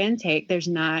caloric intake, there's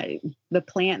not, the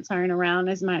plants aren't around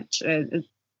as much.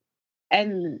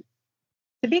 And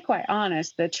to be quite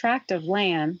honest, the tract of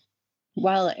land,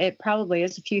 while it probably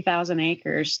is a few thousand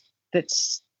acres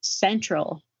that's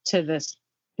central to this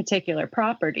particular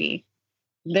property,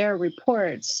 there are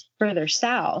reports further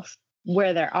south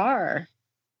where there are,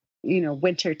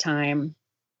 wintertime,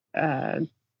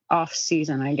 off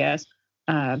season, I guess,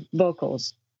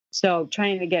 vocals. So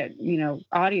trying to get,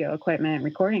 audio equipment,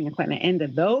 recording equipment into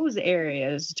those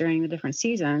areas during the different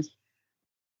seasons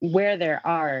where there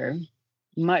are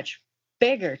much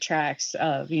bigger tracts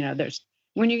of, there's,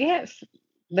 when you get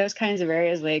those kinds of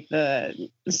areas like the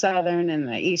southern and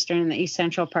the eastern and the east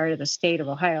central part of the state of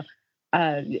Ohio,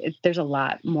 there's a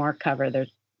lot more cover.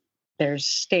 There's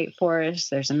state forests,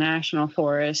 there's a national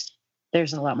forest,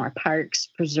 there's a lot more parks,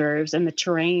 preserves, and the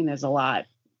terrain is a lot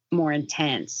more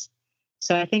intense.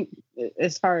 So I think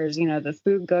as far as, the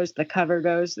food goes, the cover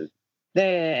goes,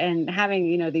 and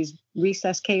having, these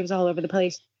recessed caves all over the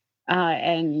place,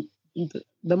 and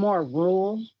the more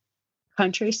rural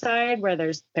countryside where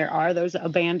there are those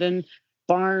abandoned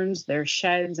barns, there's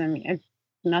sheds, it's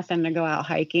nothing to go out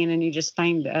hiking, and you just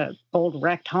find an old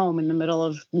wrecked home in the middle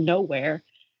of nowhere.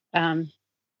 I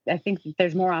think that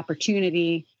there's more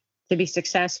opportunity to be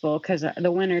successful because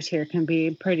the winters here can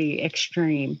be pretty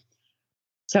extreme.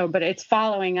 So, but it's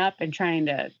following up and trying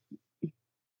to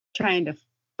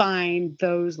find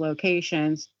those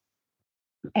locations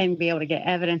and be able to get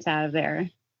evidence out of there,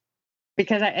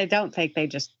 because I don't think they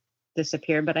just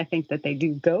disappear, but I think that they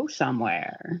do go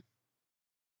somewhere.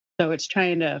 So it's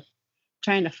trying to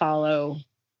follow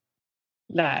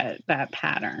that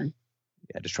pattern.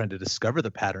 Yeah, just trying to discover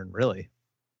the pattern, really.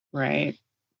 Right.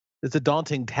 It's a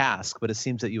daunting task, but it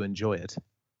seems that you enjoy it.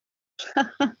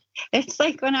 It's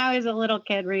like when I was a little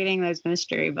kid reading those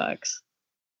mystery books.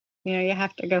 You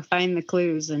have to go find the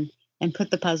clues and put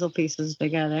the puzzle pieces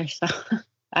together. So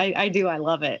I do. I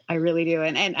love it. I really do.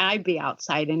 And I'd be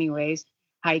outside anyways,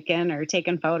 hiking or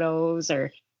taking photos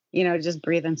or, just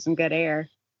breathing some good air.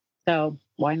 So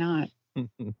why not?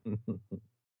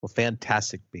 Well,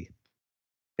 fantastic, B.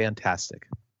 Fantastic.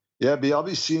 Yeah, B, I'll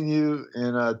be seeing you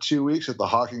in 2 weeks at the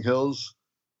Hocking Hills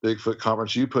Bigfoot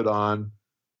Conference you put on.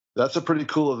 That's a pretty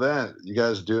cool event. You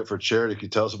guys do it for charity. Can you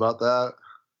tell us about that?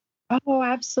 Oh,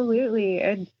 absolutely.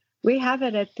 And we have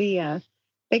it at the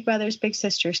Big Brothers Big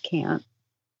Sisters camp,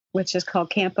 which is called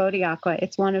Camp Odiaqua.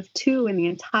 It's one of 2 in the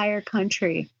entire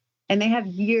country. And they have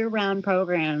year-round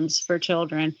programs for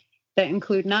children that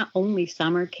include not only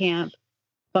summer camp,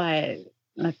 but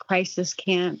crisis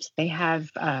camps. They have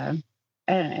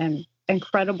an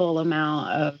incredible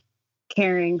amount of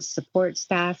caring support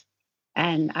staff.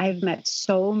 And I've met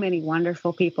so many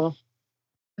wonderful people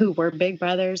who were big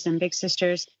brothers and big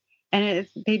sisters. And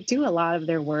they do a lot of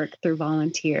their work through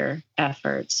volunteer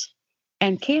efforts.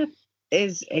 And camp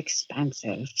is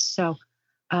expensive. So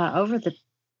over the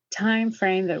time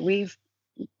frame that we've,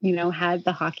 had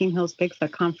the Hocking Hills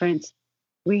Bigfoot Conference,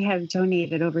 we have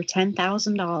donated over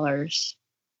 $10,000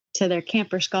 to their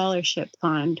camper scholarship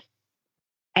fund.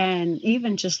 And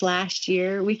even just last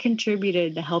year, we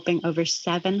contributed to helping over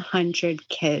 700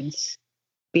 kids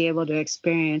be able to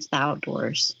experience the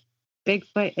outdoors.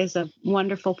 Bigfoot is a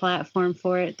wonderful platform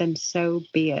for it, then so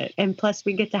be it. And plus,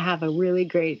 we get to have a really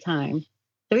great time.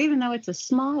 So even though it's a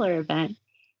smaller event,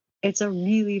 it's a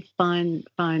really fun,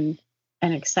 and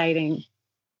exciting,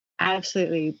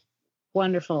 absolutely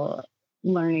wonderful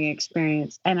learning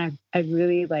experience. And I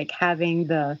really like having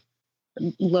the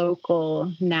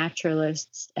local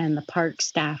naturalists and the park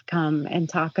staff come and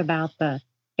talk about the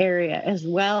area, as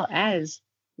well as,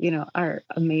 our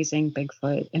amazing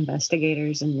Bigfoot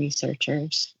investigators and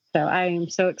researchers. So I am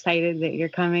so excited that you're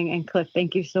coming. And Cliff,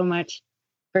 thank you so much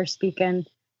for speaking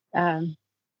in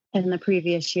the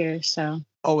previous year. So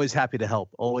always happy to help.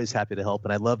 Always happy to help.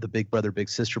 And I love the Big Brother Big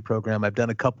Sister program. I've done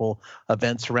a couple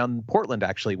events around Portland,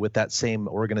 actually, with that same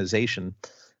organization.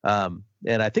 And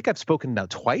I think I've spoken now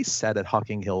twice at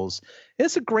Hocking Hills.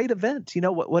 It's a great event. You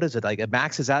know, what is it? Like, it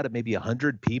maxes out at maybe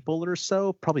 100 people or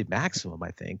so, probably maximum,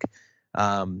 I think.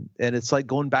 And it's like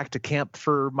going back to camp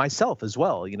for myself as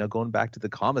well, you know, going back to the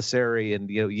commissary, and,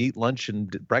 you know, you eat lunch and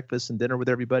breakfast and dinner with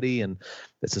everybody. And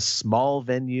it's a small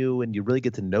venue, and you really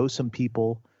get to know some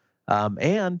people.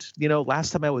 And, you know,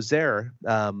 last time I was there,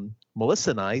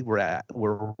 Melissa and I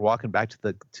were walking back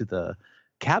to the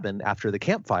cabin after the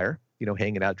campfire, you know,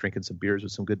 hanging out, drinking some beers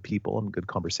with some good people and good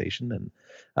conversation.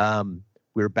 And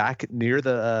we were back near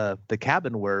the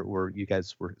cabin where you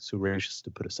guys were so gracious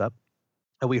to put us up.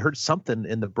 And we heard something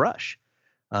in the brush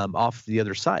off the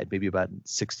other side, maybe about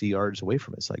 60 yards away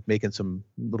from us, like making some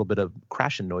little bit of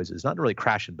crashing noises. Not really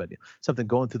crashing, but something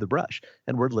going through the brush.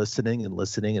 And we're listening, and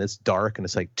it's dark, and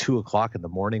it's like 2:00 in the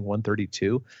morning,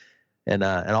 1:32. And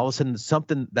all of a sudden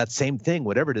something, that same thing,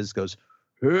 whatever it is, goes,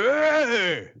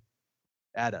 "Hey!"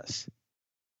 at us.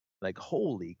 Like,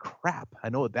 holy crap, I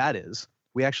know what that is.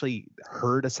 We actually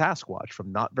heard a Sasquatch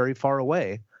from not very far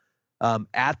away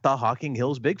at the Hocking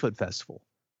Hills Bigfoot Festival.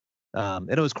 And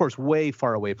it was, of course, way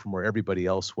far away from where everybody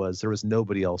else was. There was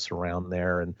nobody else around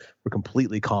there, and we're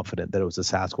completely confident that it was a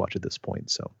Sasquatch at this point.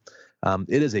 So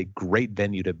it is a great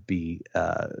venue to be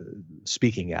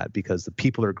speaking at, because the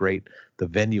people are great, the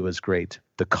venue is great,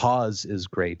 the cause is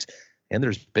great, and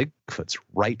there's Bigfoots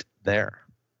right there.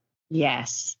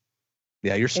 Yes.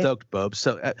 Yeah, you're stoked, Bob.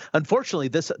 So unfortunately,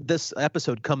 this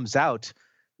episode comes out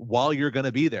while you're going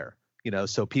to be there. You know,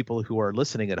 so people who are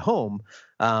listening at home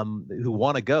who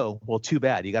want to go, well, too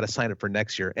bad. You got to sign up for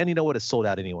next year. And you know what? It's sold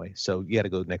out anyway. So you got to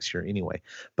go next year anyway.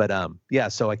 But yeah,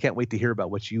 so I can't wait to hear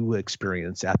about what you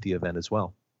experience at the event as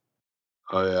well.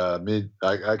 Oh, yeah.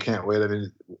 I can't wait. I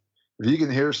mean, if you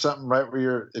can hear something right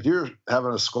where if you're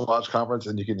having a Squatch conference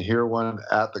and you can hear one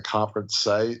at the conference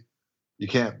site, you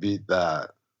can't beat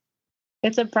that.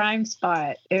 It's a prime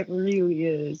spot. It really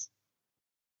is.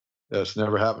 It's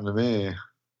never happened to me.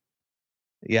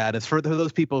 Yeah, and it's for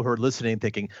those people who are listening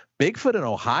thinking, Bigfoot in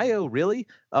Ohio, really?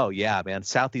 Oh, yeah, man.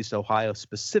 Southeast Ohio,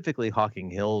 specifically Hocking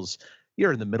Hills.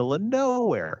 You're in the middle of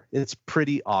nowhere. It's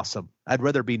pretty awesome. I'd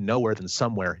rather be nowhere than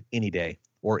somewhere any day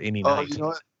or any night. You know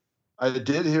what? I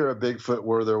did hear a Bigfoot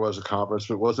where there was a conference,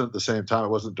 but it wasn't at the same time. It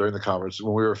wasn't during the conference.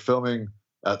 When we were filming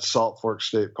at Salt Fork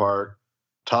State Park,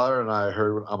 Tyler and I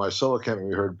heard on my solo camping,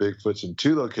 we heard Bigfoots in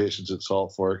 2 locations at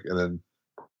Salt Fork, and then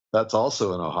that's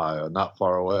also in Ohio, not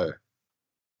far away.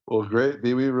 Well, great,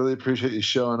 B. We really appreciate you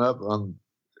showing up and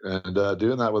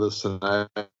doing that with us tonight.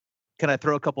 Can I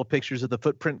throw a couple of pictures of the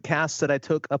footprint casts that I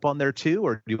took up on there too,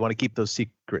 or do you want to keep those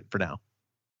secret for now?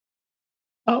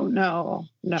 Oh, no.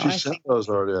 She sent those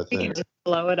already, I think. We can just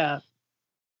blow it up.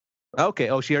 Okay.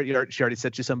 Oh, she already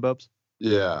sent you some, Bobs?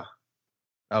 Yeah.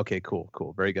 Okay,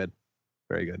 cool. Very good.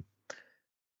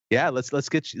 Yeah, let's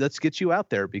get you out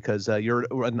there, because you're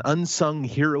an unsung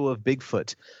hero of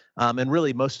Bigfoot. And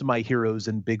really, most of my heroes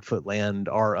in Bigfoot land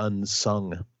are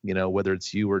unsung, you know, whether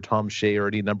it's you or Tom Shea or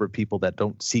any number of people that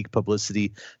don't seek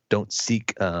publicity, don't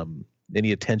seek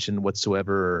any attention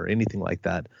whatsoever or anything like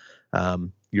that.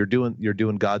 You're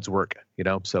doing God's work, you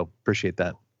know, so appreciate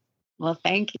that. Well,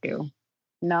 thank you.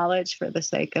 Knowledge for the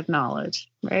sake of knowledge,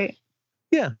 right?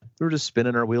 Yeah, we're just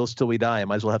spinning our wheels till we die.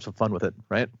 Might as well have some fun with it,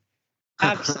 right?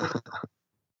 Absolutely.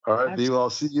 All right, B. Well, I'll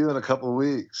see you in a couple of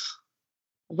weeks.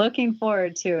 Looking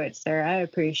forward to it, sir. I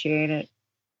appreciate it.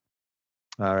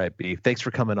 All right, B. Thanks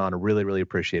for coming on. I really, really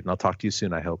appreciate it. And I'll talk to you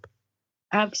soon, I hope.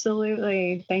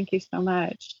 Absolutely. Thank you so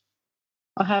much.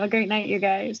 Well, have a great night, you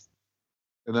guys.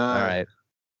 Good night. All right.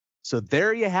 So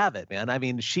there you have it, man. I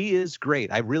mean, she is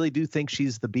great. I really do think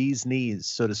she's the bee's knees,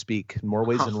 so to speak, in more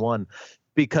ways than one.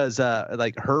 Because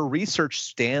like her research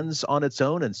stands on its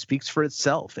own and speaks for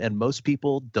itself. And most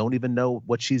people don't even know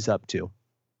what she's up to.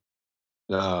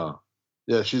 No.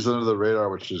 Yeah, she's under the radar,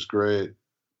 which is great.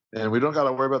 And we don't got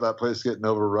to worry about that place getting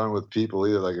overrun with people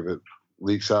either, like if it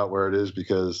leaks out where it is,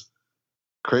 because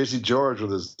Crazy George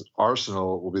with his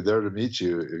arsenal will be there to meet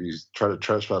you if you try to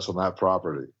trespass on that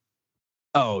property.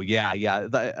 Oh,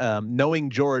 yeah. Knowing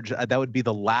George, that would be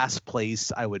the last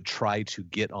place I would try to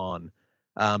get on.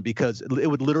 Because it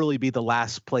would literally be the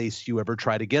last place you ever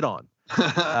try to get on.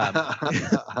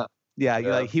 Yeah.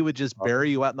 Like he would just bury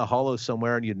you out in the hollow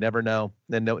somewhere, and you'd never know.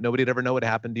 Then nobody'd ever know what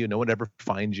happened to you. No one would ever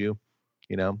find you.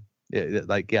 You know,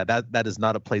 that is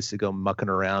not a place to go mucking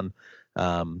around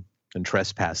and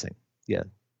trespassing. Yeah.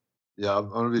 Yeah, I'm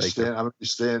gonna be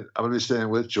staying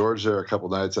with George there a couple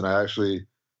nights, and I actually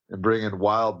am bringing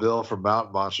Wild Bill from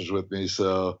Mountain Monsters with me.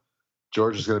 So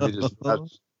George is gonna be just.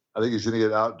 I think he's going to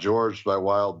get out Georged by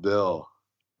Wild Bill.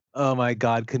 Oh, my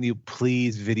God. Can you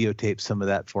please videotape some of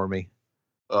that for me?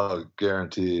 Oh,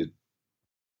 guaranteed.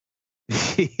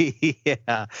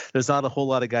 Yeah, there's not a whole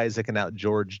lot of guys that can out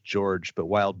George, but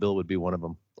Wild Bill would be one of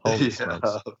them. Holy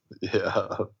smokes. Yeah.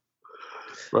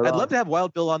 Right I'd on. love to have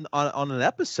Wild Bill on an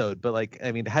episode, but like,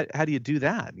 I mean, how do you do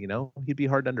that? He'd be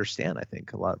hard to understand. I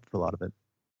think for a lot of it.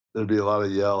 There'd be a lot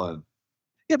of yelling.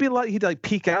 Yeah, be a lot. He'd like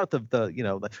peek out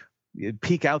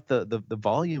peek out the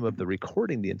volume of the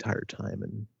recording the entire time,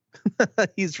 and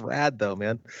he's rad though,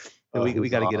 man. We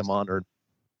got to get him on, or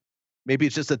maybe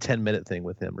it's just a 10-minute thing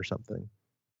with him or something.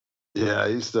 Yeah, I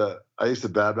used to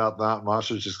badmouth Mountain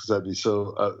Monsters just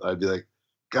because I'd be like,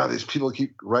 God, these people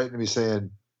keep writing to me saying,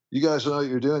 you guys don't know what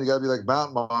you're doing. You got to be like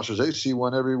Mountain Monsters. They see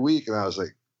one every week. And I was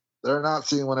like, they're not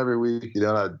seeing one every week. And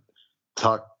I'd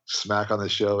talk smack on the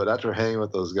show. But after hanging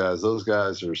with those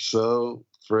guys are so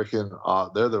freaking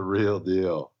odd. They're the real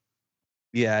deal.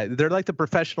 Yeah, they're like the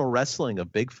professional wrestling of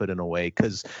Bigfoot in a way,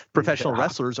 because professional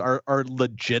wrestlers are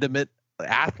legitimate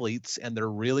athletes, and they're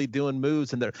really doing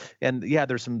moves, and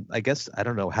there's some, I guess, I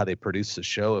don't know how they produce the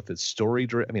show, if it's story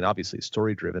driven. I mean, obviously it's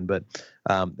story driven, but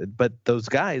those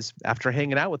guys, after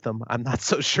hanging out with them, I'm not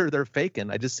so sure they're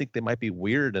faking. I just think they might be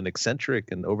weird and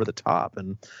eccentric and over the top,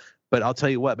 but I'll tell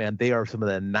you what, man, they are some of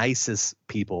the nicest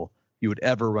people you would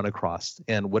ever run across.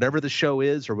 And whatever the show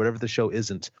is or whatever the show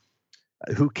isn't,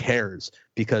 who cares?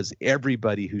 Because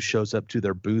everybody who shows up to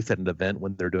their booth at an event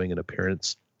when they're doing an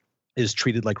appearance is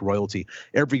treated like royalty.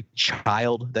 Every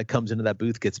child that comes into that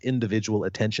booth gets individual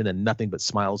attention and nothing but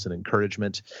smiles and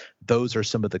encouragement. Those are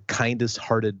some of the kindest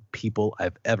hearted people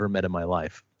I've ever met in my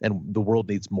life. And the world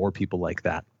needs more people like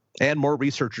that. And more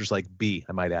researchers like B,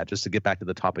 I might add, just to get back to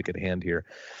the topic at hand here.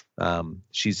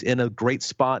 She's in a great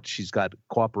spot. She's got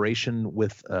cooperation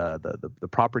with the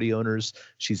property owners.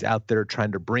 She's out there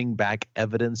trying to bring back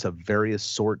evidence of various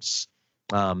sorts.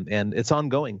 And it's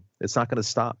ongoing. It's not going to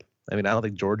stop. I mean, I don't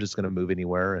think George is going to move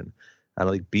anywhere, and I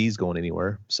don't think B's going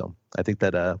anywhere. So I think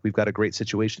that we've got a great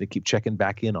situation to keep checking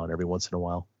back in on every once in a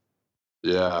while.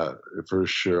 Yeah, for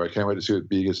sure. I can't wait to see what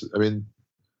B gets. I mean,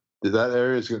 that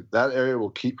area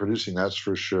will keep producing. That's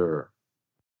for sure.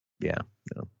 Yeah.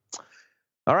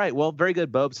 All right. Well, very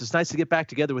good, Bobes. It's nice to get back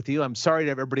together with you. I'm sorry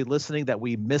to everybody listening that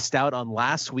we missed out on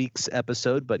last week's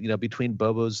episode, but between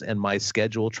Bobo's and my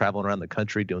schedule, traveling around the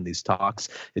country doing these talks,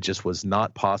 it just was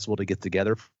not possible to get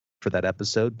together for that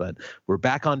episode. But we're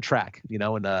back on track,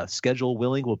 and schedule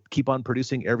willing, we'll keep on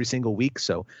producing every single week.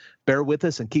 So bear with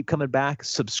us and keep coming back.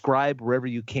 Subscribe wherever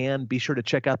you can. Be sure to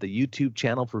check out the YouTube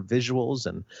channel for visuals,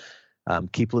 and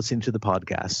keep listening to the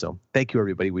podcast. So thank you,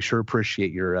 everybody. We sure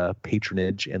appreciate your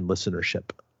patronage and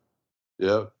listenership.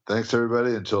 Yep. Thanks,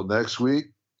 everybody. Until next week,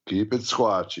 keep it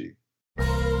squatchy.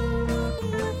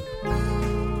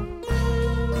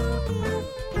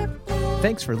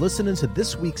 Thanks for listening to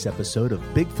this week's episode of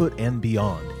Bigfoot and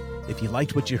Beyond. If you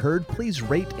liked what you heard, please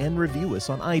rate and review us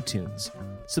on iTunes.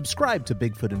 Subscribe to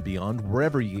Bigfoot and Beyond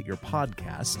wherever you get your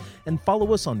podcasts, and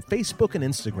follow us on Facebook and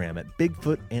Instagram at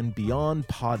Bigfoot and Beyond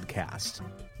Podcast.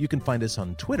 You can find us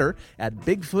on Twitter at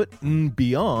Bigfoot and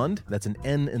Beyond, that's an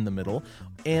N in the middle,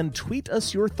 and tweet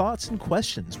us your thoughts and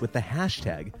questions with the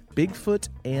hashtag Bigfoot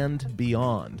and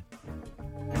Beyond.